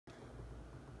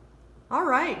All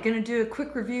right, gonna do a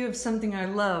quick review of something I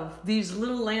love. These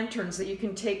little lanterns that you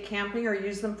can take camping or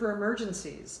use them for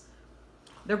emergencies.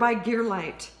 They're by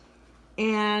GearLight.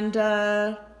 And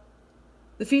the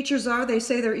features are, they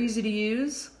say they're easy to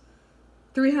use.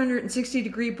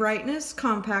 360-degree brightness,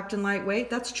 compact and lightweight.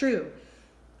 That's true.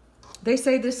 They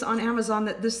say this on Amazon,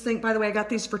 that this thing, by the way, I got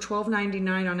these for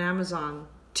 $12.99 on Amazon.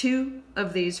 2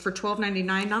 of these for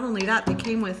 $12.99. Not only that, they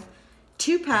came with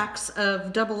 2 packs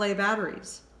of AA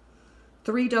batteries.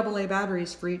 3 AA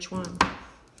batteries for each one.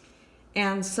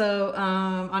 And so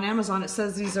on Amazon it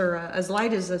says these are as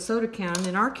light as a soda can.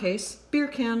 In our case, beer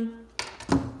can.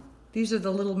 These are the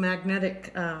little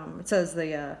magnetic, it says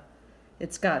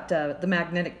it's got the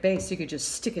magnetic base. You could just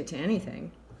stick it to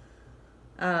anything.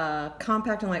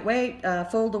 Compact and lightweight,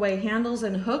 fold away handles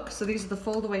and hook. So these are the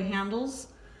fold away handles.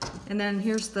 And then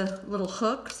here's the little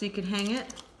hook so you can hang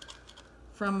it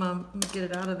from, let me get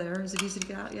it out of there. Is it easy to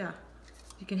get out? Yeah.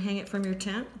 You can hang it from your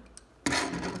tent.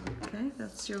 Okay,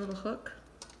 that's your little hook.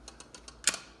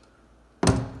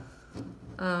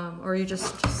 Or you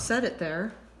just set it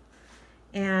there.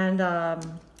 And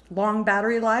long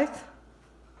battery life.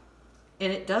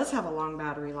 And it does have a long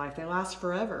battery life. They last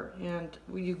forever. And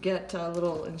you get a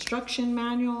little instruction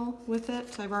manual with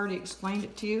it. I've already explained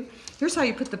it to you. Here's how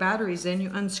you put the batteries in. You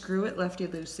unscrew it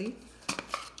lefty-loosey.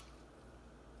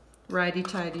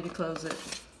 Righty-tighty to close it.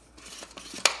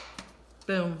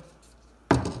 Boom.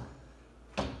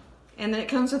 And then it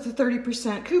comes with a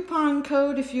 30% coupon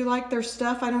code if you like their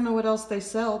stuff. I don't know what else they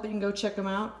sell, but you can go check them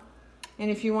out.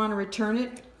 And if you want to return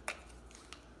it,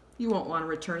 you won't want to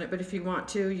return it, but if you want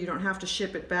to, you don't have to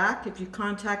ship it back. If you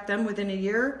contact them within a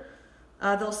year,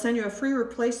 they'll send you a free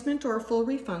replacement or a full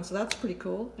refund. So that's pretty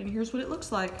cool. And here's what it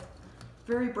looks like.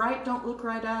 Very bright, don't look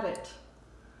right at it.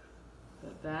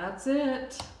 But that's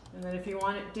it. And then if you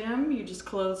want it dim, you just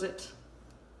close it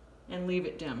and leave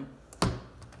it dim.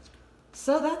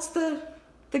 So that's the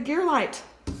GearLight.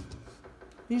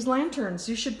 These lanterns.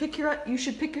 You should pick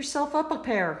yourself up a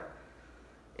pair.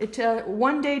 It's a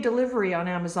 1-day delivery on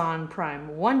Amazon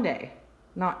Prime. 1 day,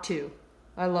 not 2.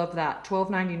 I love that.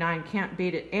 $12.99, can't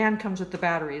beat it, and comes with the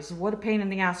batteries. What a pain in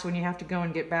the ass when you have to go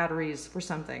and get batteries for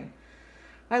something.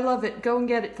 I love it. Go and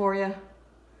get it for you.